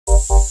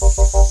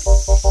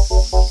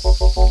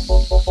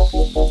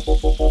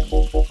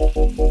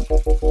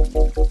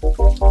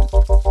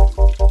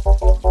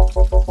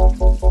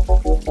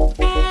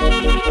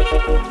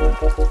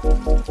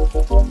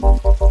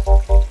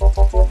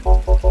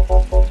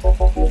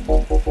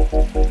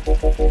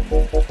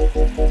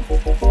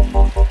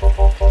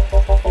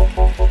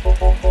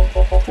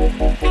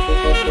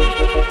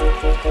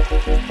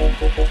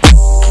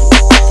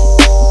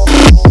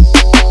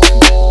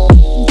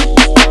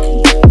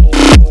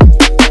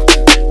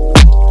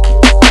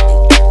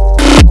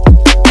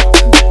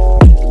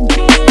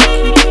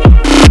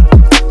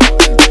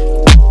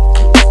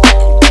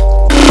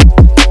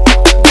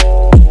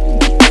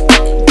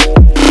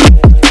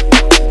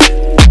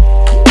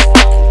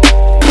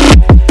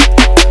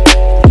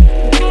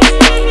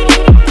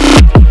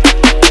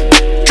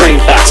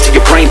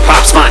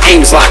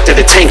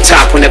tank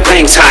top when it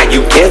bangs high.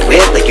 You get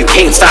wet like you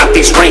can't stop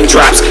these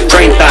raindrops.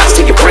 Drain thoughts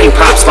till your brain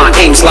pops. Find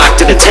aims locked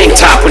to the tank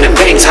top when it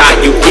bangs high.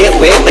 You get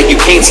wet like you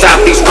can't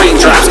stop these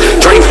raindrops.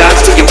 Drain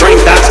thoughts till your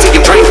brain thoughts till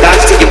your brain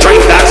thoughts till your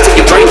brain thoughts till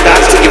your brain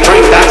thoughts till your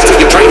brain thoughts till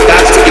your brain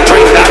thoughts till your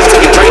brain thoughts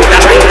till your brain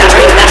thoughts.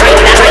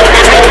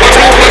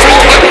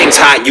 Bangs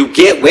high. You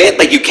get wet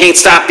like you can't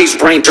stop these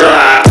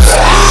raindrops.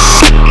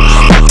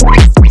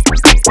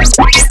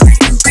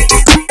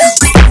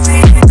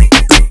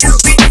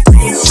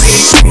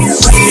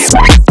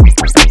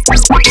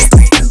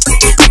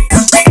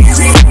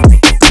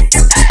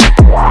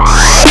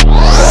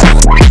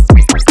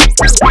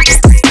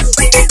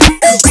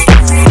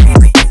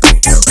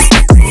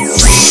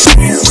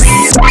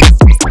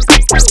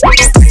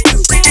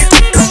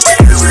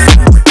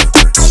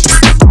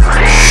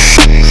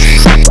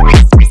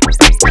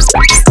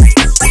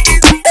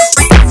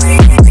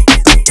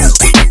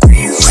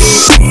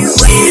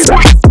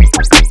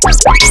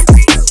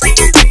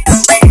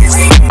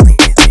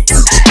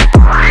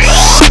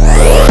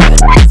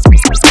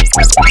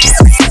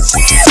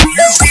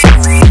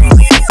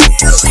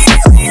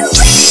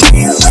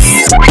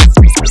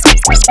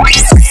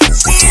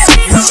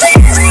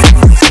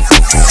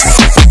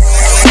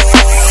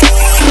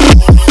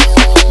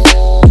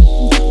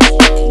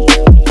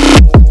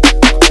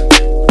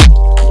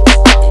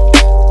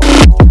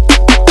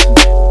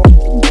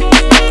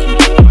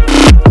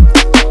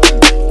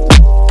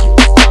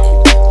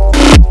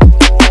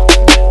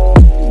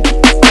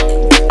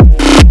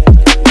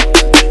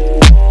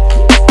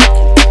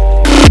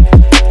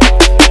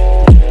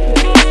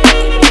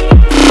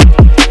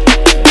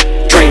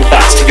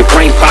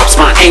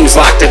 Aims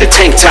locked to the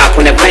tank top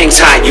when it bangs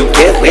high. You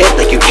get wet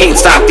like you can't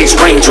stop these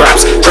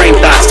raindrops. Drain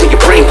thoughts till your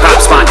brain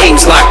pops. Find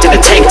aims locked to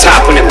the tank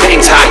top when it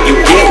bangs high. You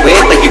get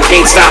wet like you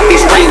can't stop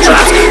these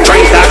raindrops.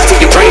 Drain thoughts till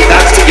your brain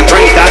thoughts till your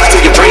brain thoughts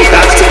till your brain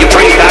thoughts till your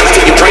brain thoughts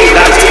till your brain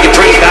thoughts till your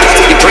brain thoughts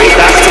till your brain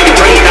thoughts till your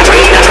brain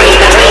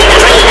thoughts.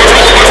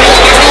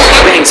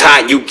 Bangs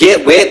high. You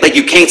get wet like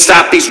you can't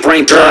stop these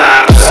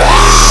raindrops.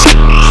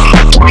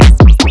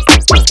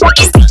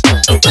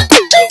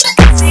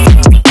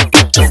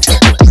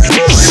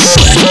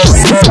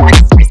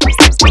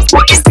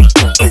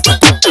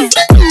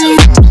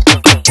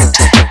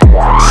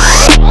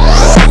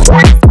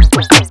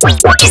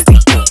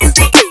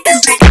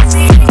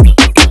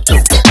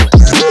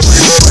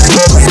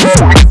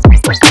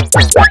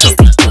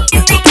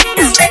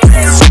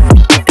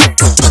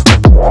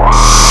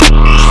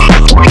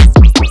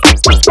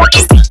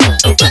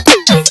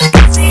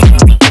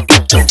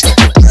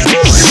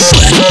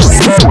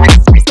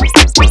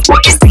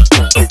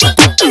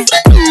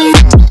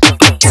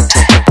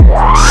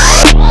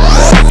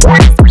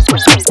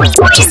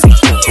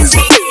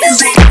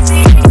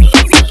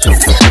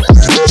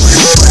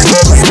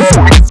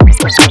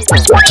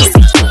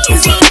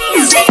 Easy.